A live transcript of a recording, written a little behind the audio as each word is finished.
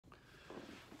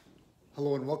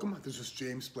Hello and welcome. This is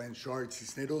James Blanchard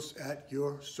Cisneros at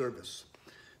your service.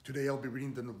 Today I'll be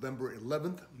reading the November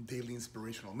 11th Daily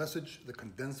Inspirational Message, the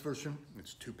condensed version.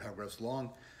 It's 2 paragraphs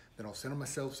long. Then I'll center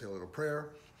myself, say a little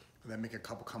prayer, and then make a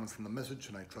couple comments from the message,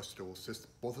 and I trust it will assist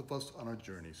both of us on our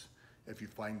journeys. If you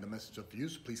find the message of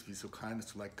use, please be so kind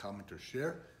as to like, comment, or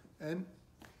share, and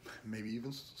maybe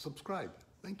even subscribe.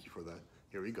 Thank you for that.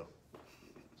 Here we go.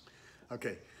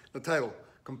 Okay, the title,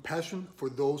 Compassion for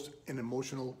Those in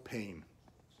Emotional Pain.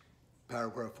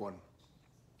 Paragraph 1.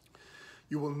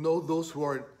 You will know those who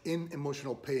are in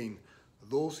emotional pain,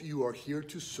 those you are here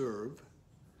to serve,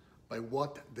 by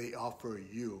what they offer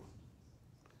you.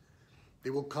 They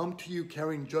will come to you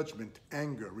carrying judgment,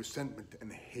 anger, resentment,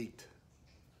 and hate.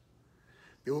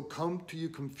 They will come to you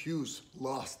confused,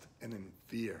 lost, and in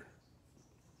fear.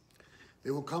 They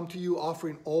will come to you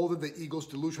offering all that the ego's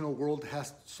delusional world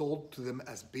has sold to them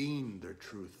as being their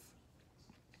truth.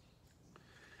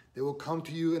 They will come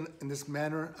to you in this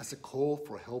manner as a call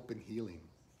for help and healing.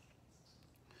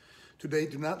 Today,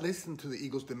 do not listen to the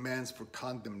ego's demands for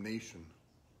condemnation.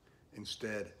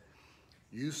 Instead,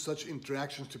 use such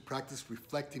interactions to practice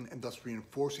reflecting and thus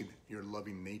reinforcing your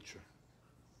loving nature.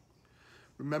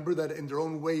 Remember that in their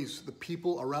own ways, the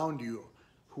people around you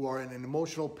who are in an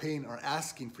emotional pain are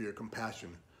asking for your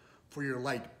compassion, for your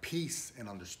light, peace, and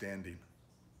understanding.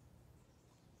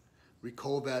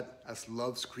 Recall that as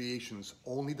love's creations,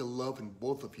 only the love in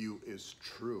both of you is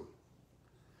true.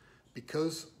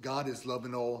 Because God is love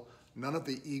in all, none of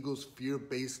the ego's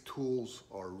fear-based tools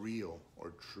are real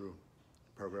or true.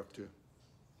 Paragraph 2.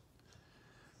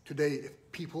 Today,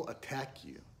 if people attack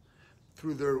you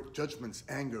through their judgments,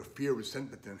 anger, fear,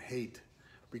 resentment, and hate,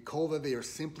 recall that they are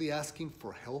simply asking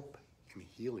for help and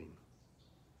healing.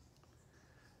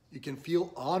 You can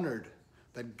feel honored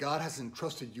that God has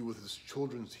entrusted you with his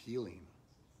children's healing.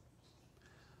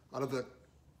 Out of the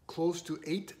close to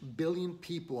 8 billion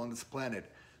people on this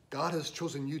planet, God has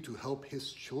chosen you to help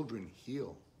his children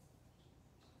heal.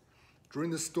 During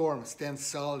the storm, stand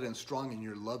solid and strong in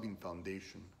your loving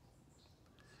foundation.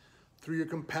 Through your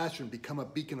compassion, become a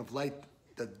beacon of light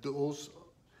that those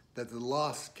that the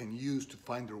lost can use to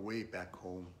find their way back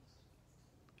home.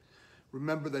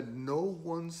 Remember that no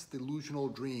one's delusional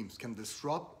dreams can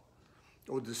disrupt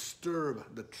or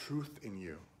disturb the truth in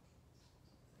you.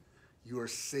 You are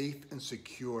safe and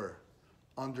secure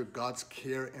under God's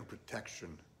care and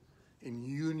protection, in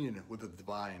union with the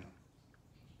divine.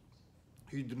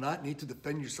 You do not need to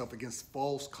defend yourself against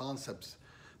false concepts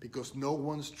because no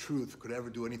one's truth could ever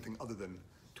do anything other than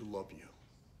to love you.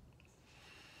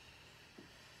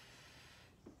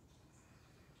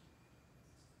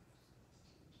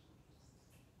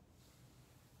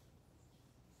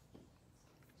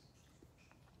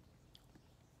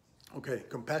 Okay,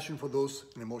 compassion for those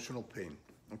in emotional pain.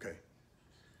 Okay.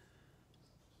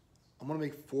 I'm going to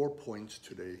make 4 points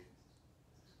today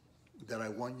that I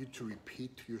want you to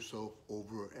repeat to yourself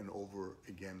over and over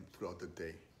again throughout the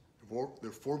day.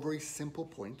 They're 4 very simple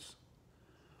points,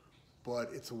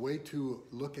 but it's a way to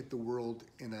look at the world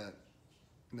in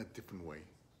a different way,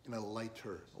 in a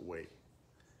lighter way,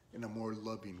 in a more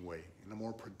loving way, in a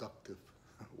more productive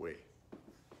way.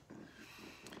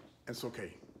 It's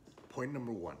okay. Point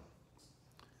number 1.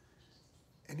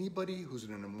 Anybody who's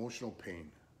in an emotional pain,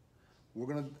 we're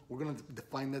gonna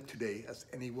define that today as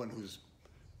anyone who's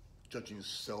judging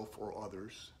self or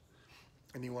others,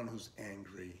 anyone who's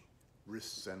angry,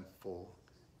 resentful,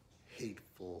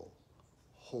 hateful,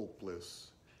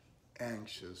 hopeless,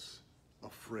 anxious,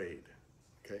 afraid,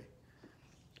 okay?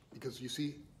 Because you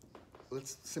see,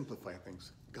 let's simplify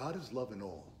things. God is love in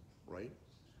all, right?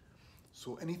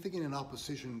 So anything in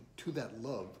opposition to that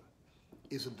love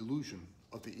is a delusion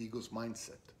of the ego's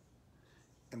mindset.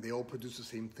 And they all produce the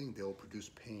same thing. They all produce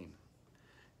pain.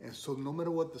 And so no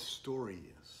matter what the story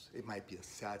is, it might be a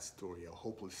sad story, a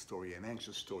hopeless story, an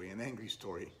anxious story, an angry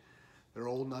story, they're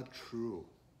all not true.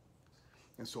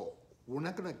 And so we're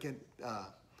not gonna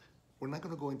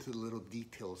go into the little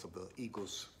details of the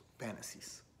ego's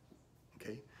fantasies,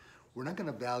 okay? We're not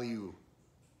gonna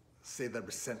say that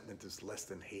resentment is less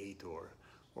than hate, or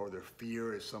their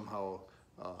fear is somehow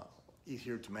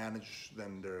easier to manage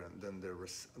than their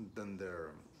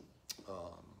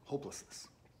hopelessness.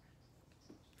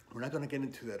 We're not going to get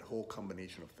into that whole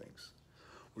combination of things.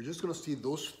 We're just going to see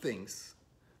those things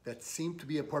that seem to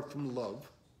be apart from love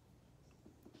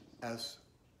as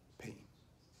pain.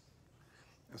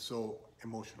 And so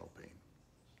emotional pain.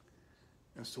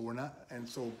 And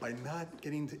so by not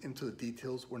getting into the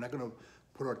details, we're not going to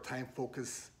put our time,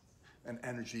 focus, and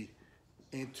energy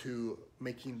into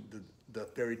making the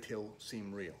fairy tale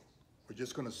seem real. We're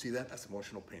just going to see that as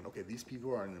emotional pain. Okay, these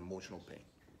people are in emotional pain.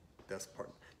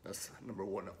 That's number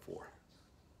 1 of 4.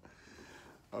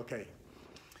 Okay.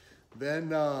 Then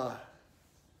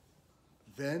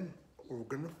we're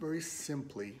gonna very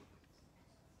simply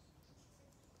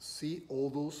see all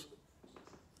those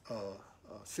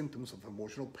symptoms of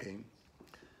emotional pain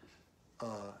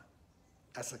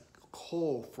as a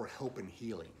call for help and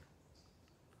healing,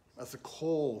 as a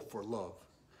call for love.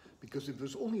 Because if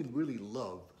there's only really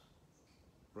love,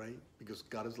 right? Because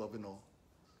God is love and all.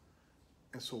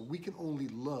 And so we can only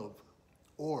love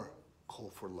or call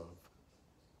for love.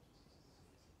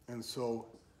 And so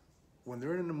when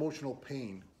they're in emotional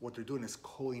pain, what they're doing is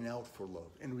calling out for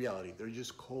love. In reality, they're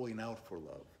just calling out for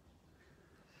love.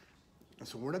 And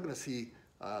so we're not going to see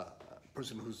a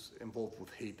person who's involved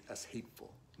with hate as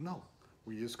hateful. No,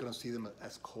 we're just going to see them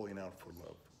as calling out for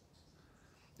love.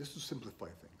 Just to simplify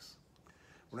things.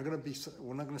 We're not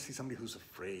going to see somebody who's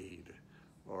afraid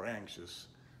or anxious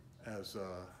as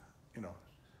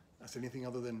as anything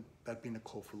other than that being a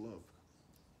call for love.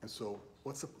 And so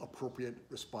what's the appropriate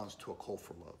response to a call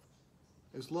for love?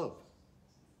 Is love.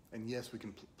 And yes, we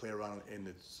can play around in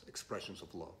its expressions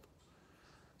of love,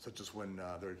 such as when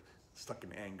they're stuck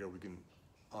in anger, we can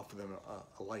offer them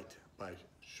a light by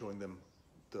showing them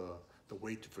the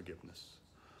way to forgiveness.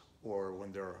 Or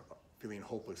when they're feeling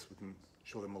hopeless, we can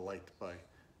show them a light by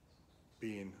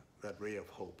being that ray of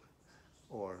hope.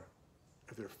 Or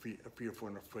if they're fearful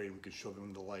and afraid, we can show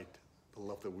them the light, the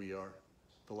love that we are,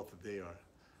 the love that they are,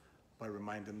 by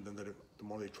reminding them that the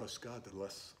more they trust God, the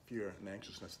less fear and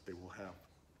anxiousness they will have.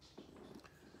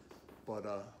 But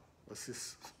let's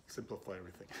just simplify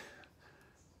everything.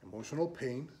 Emotional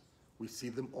pain, we see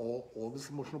them all this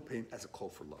emotional pain as a call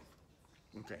for love.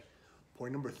 Okay,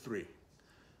 point number 3,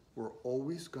 we're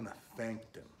always gonna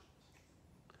thank them.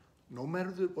 No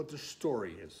matter what their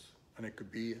story is, and it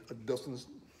could be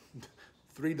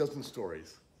 3 dozen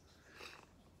stories,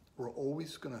 we're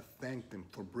always gonna thank them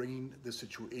for bringing the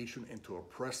situation into our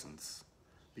presence.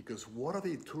 Because what are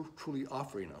they truly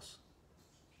offering us?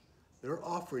 They're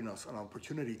offering us an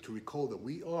opportunity to recall that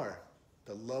we are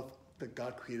the love that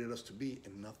God created us to be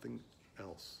and nothing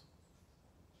else.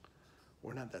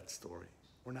 We're not that story.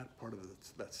 We're not part of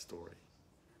that story.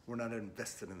 We're not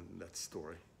invested in that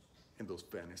story, in those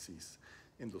fantasies,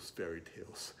 in those fairy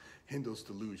tales, in those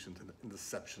delusions and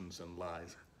deceptions and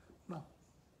lies. No,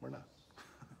 we're not.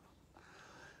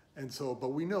 And so, but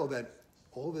we know that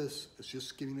all this is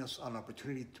just giving us an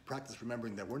opportunity to practice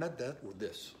remembering that we're not that, we're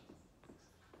this.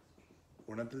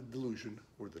 We're not the delusion,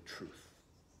 we're the truth.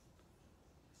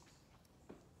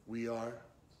 We are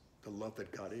the love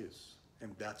that God is,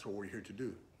 and that's what we're here to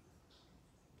do.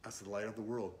 As the light of the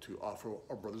world, to offer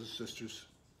our brothers and sisters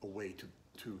a way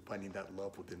to finding that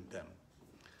love within them.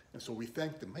 And so we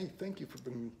thank them. Hey, thank you for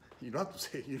bringing, you don't have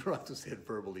to say it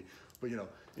verbally, but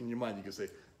in your mind you can say,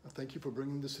 thank you for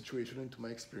bringing this situation into my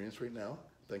experience right now.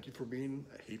 Thank you for being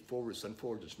hateful, resentful,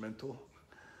 or judgmental,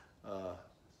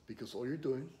 because all you're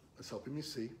doing is helping me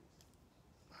see,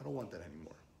 I don't want that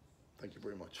anymore. Thank you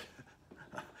very much.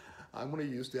 I'm going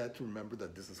to use that to remember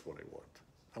that this is what I want.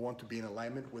 I want to be in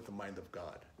alignment with the mind of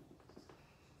God.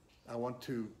 I want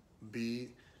to be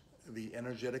the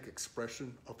energetic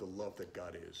expression of the love that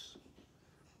God is.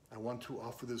 I want to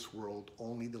offer this world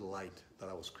only the light that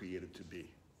I was created to be.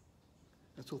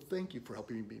 And so thank you for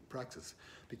helping me practice,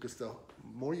 because the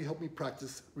more you help me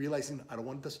practice, realizing I don't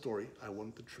want the story, I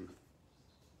want the truth,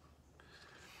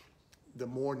 the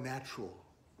more natural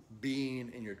being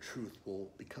in your truth will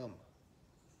become.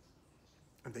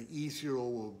 And the easier it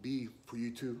will be for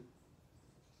you to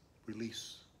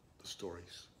release the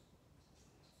stories,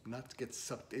 not to get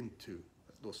sucked into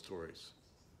those stories.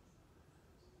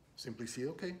 Simply see,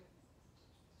 okay,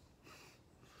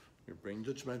 you're being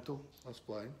judgmental, that's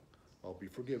fine. I'll be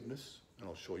forgiveness, and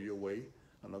I'll show you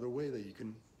another way that you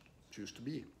can choose to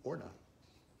be, or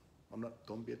not.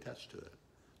 Don't be attached to that.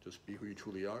 Just be who you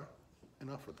truly are, and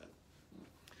offer that.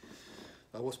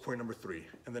 That was point number 3.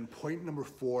 And then point number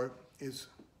 4 is,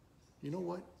 you know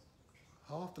what?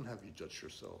 How often have you judged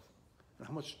yourself? And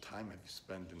how much time have you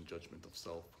spent in judgment of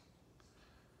self?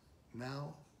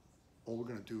 Now, all we're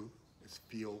going to do is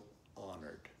feel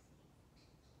honored.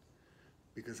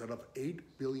 Because out of 8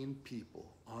 billion people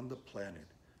on the planet,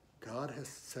 God has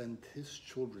sent his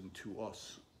children to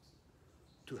us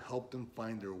to help them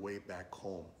find their way back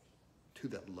home to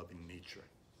that loving nature.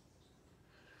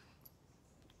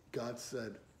 God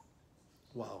said,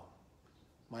 wow,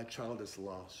 my child is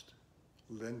lost.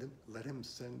 Let him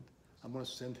send, I'm going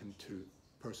to send him to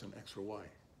person X or Y.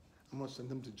 I'm going to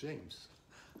send him to James.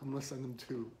 I'm going to send him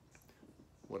to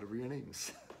whatever your name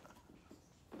is.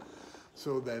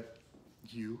 So that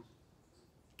you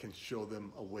can show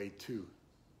them a way too.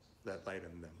 that light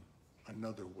in them,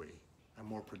 another way, a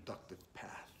more productive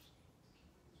path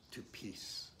to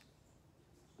peace,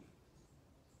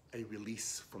 a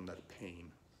release from that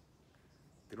pain.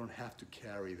 They don't have to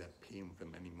carry that pain with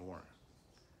them anymore.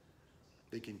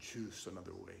 They can choose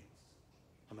another way,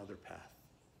 another path.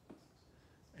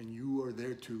 And you are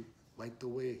there to light the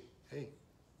way. Hey,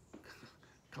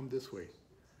 come this way.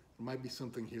 There might be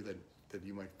something here that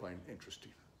you might find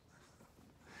interesting.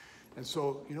 And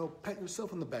so, pat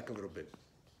yourself on the back a little bit.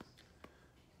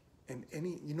 And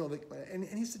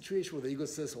any situation where the ego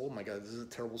says, oh my God, this is a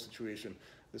terrible situation.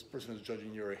 This person is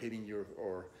judging you or hating you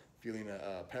or feeling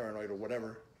paranoid or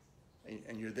whatever,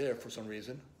 and you're there for some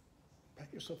reason, pat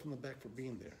yourself on the back for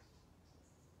being there.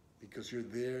 Because you're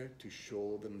there to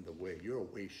show them the way. You're a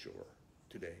way shower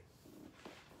today.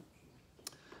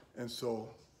 And so,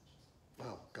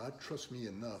 wow, God trusts me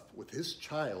enough with his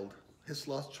child, his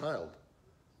lost child.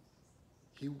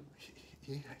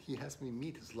 He has me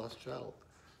meet his lost child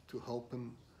to help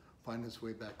him find his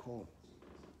way back home.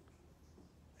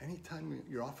 Anytime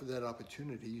you're offered that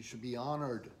opportunity, you should be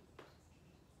honored.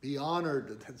 Be honored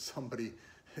that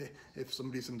if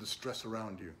somebody's in distress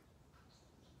around you.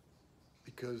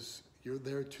 Because you're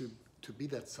there to be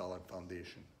that solid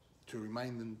foundation, to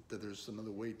remind them that there's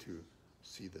another way to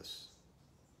see this.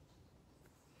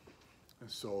 And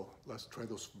so let's try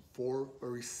those 4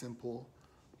 very simple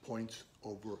points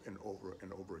over and over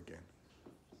and over again.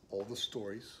 All the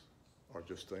stories are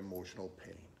just the emotional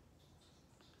pain.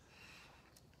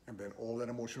 And then all that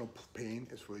emotional pain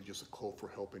is really just a call for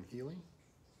help and healing.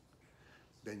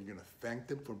 Then you're going to thank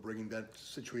them for bringing that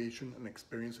situation and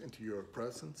experience into your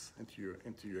presence, into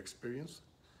your experience,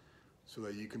 so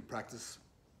that you can practice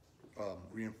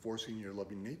reinforcing your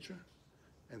loving nature,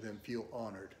 and then feel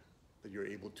honored that you're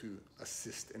able to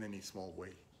assist in any small way.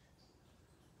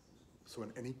 So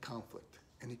in any conflict,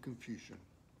 any confusion,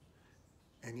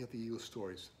 any of the ego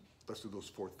stories, let's do those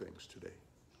 4 things today,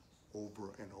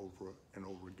 over and over and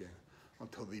over again,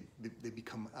 until they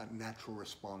become a natural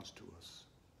response to us.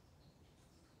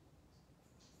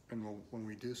 And when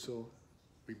we do so,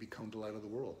 we become the light of the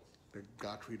world that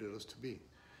God created us to be.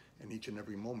 And each and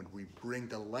every moment, we bring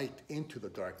the light into the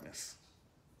darkness.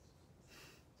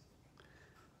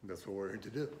 And that's what we're here to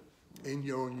do, in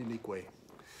your own unique way.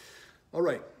 All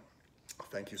right.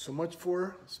 Thank you so much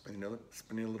for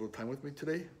spending a little time with me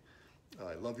today.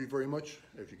 I love you very much.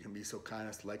 If you can be so kind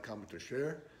as to like, comment, or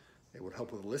share, it would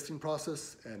help with the listening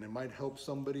process, and it might help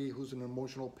somebody who's in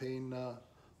emotional pain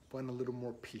find a little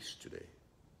more peace today.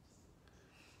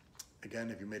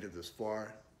 Again, if you made it this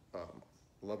far,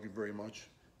 love you very much,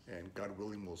 and God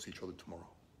willing, we'll see each other tomorrow.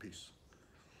 Peace.